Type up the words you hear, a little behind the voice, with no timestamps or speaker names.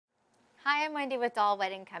Hi, I'm Wendy with Dahl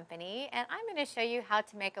Wedding Company, and I'm going to show you how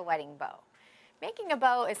to make a wedding bow. Making a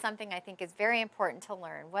bow is something I think is very important to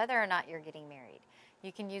learn, whether or not you're getting married.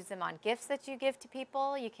 You can use them on gifts that you give to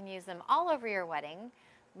people. You can use them all over your wedding,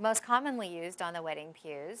 most commonly used on the wedding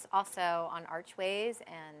pews, also on archways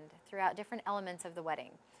and throughout different elements of the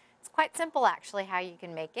wedding. It's quite simple, actually, how you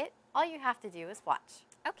can make it. All you have to do is watch.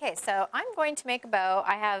 Okay, so I'm going to make a bow.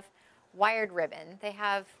 I have wired ribbon. They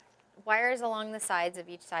have wires along the sides of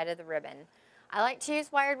each side of the ribbon. I like to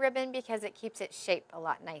use wired ribbon because it keeps its shape a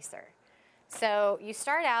lot nicer. So you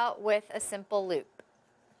start out with a simple loop.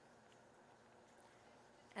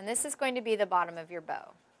 And this is going to be the bottom of your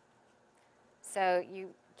bow. So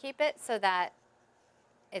you keep it so that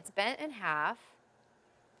it's bent in half,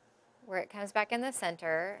 where it comes back in the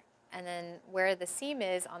center, and then where the seam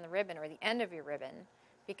is on the ribbon, or the end of your ribbon,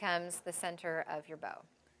 becomes the center of your bow.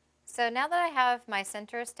 So now that I have my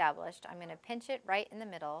center established, I'm going to pinch it right in the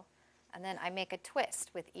middle, and then I make a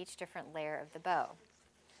twist with each different layer of the bow.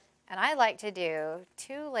 And I like to do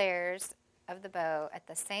 2 layers of the bow at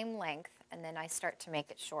the same length, and then I start to make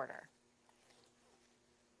it shorter.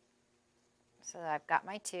 So I've got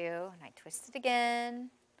my 2, and I twist it again.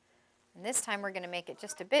 And this time we're going to make it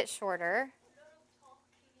just a bit shorter.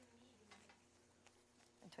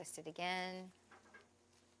 And twist it again.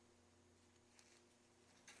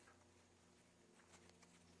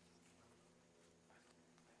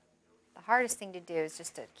 The hardest thing to do is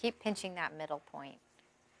just to keep pinching that middle point.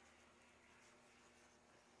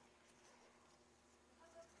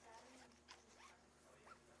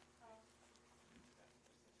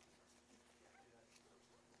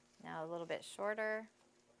 Now a little bit shorter.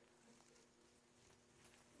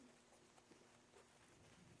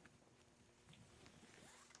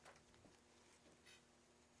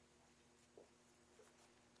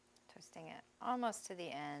 Twisting it almost to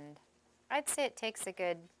the end. I'd say it takes a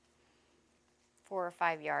good 4 or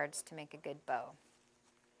 5 yards to make a good bow.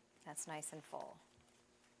 That's nice and full.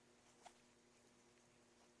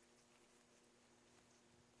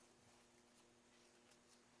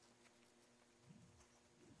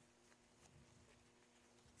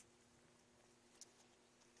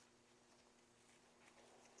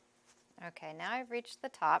 Okay, now I've reached the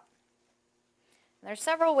top. And there's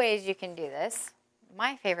several ways you can do this.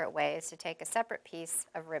 My favorite way is to take a separate piece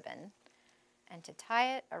of ribbon and to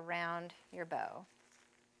tie it around your bow,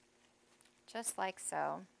 just like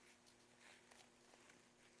so,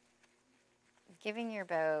 giving your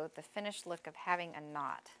bow the finished look of having a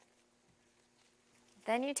knot.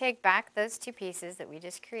 Then you take back those 2 pieces that we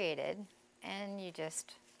just created, and you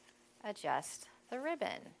just adjust the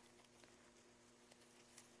ribbon.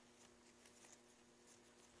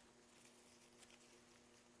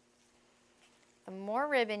 The more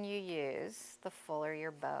ribbon you use, the fuller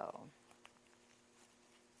your bow.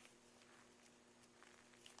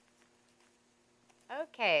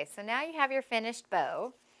 Okay, so now you have your finished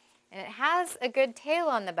bow, and it has a good tail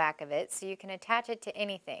on the back of it, so you can attach it to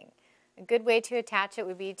anything. A good way to attach it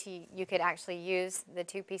would be you could actually use the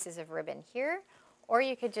 2 pieces of ribbon here, or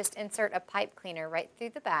you could just insert a pipe cleaner right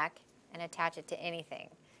through the back and attach it to anything.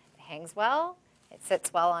 It hangs well, it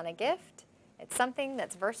sits well on a gift, it's something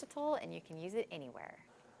that's versatile and you can use it anywhere.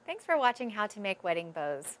 Thanks for watching how to make wedding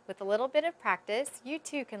bows. With a little bit of practice, you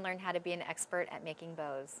too can learn how to be an expert at making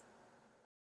bows.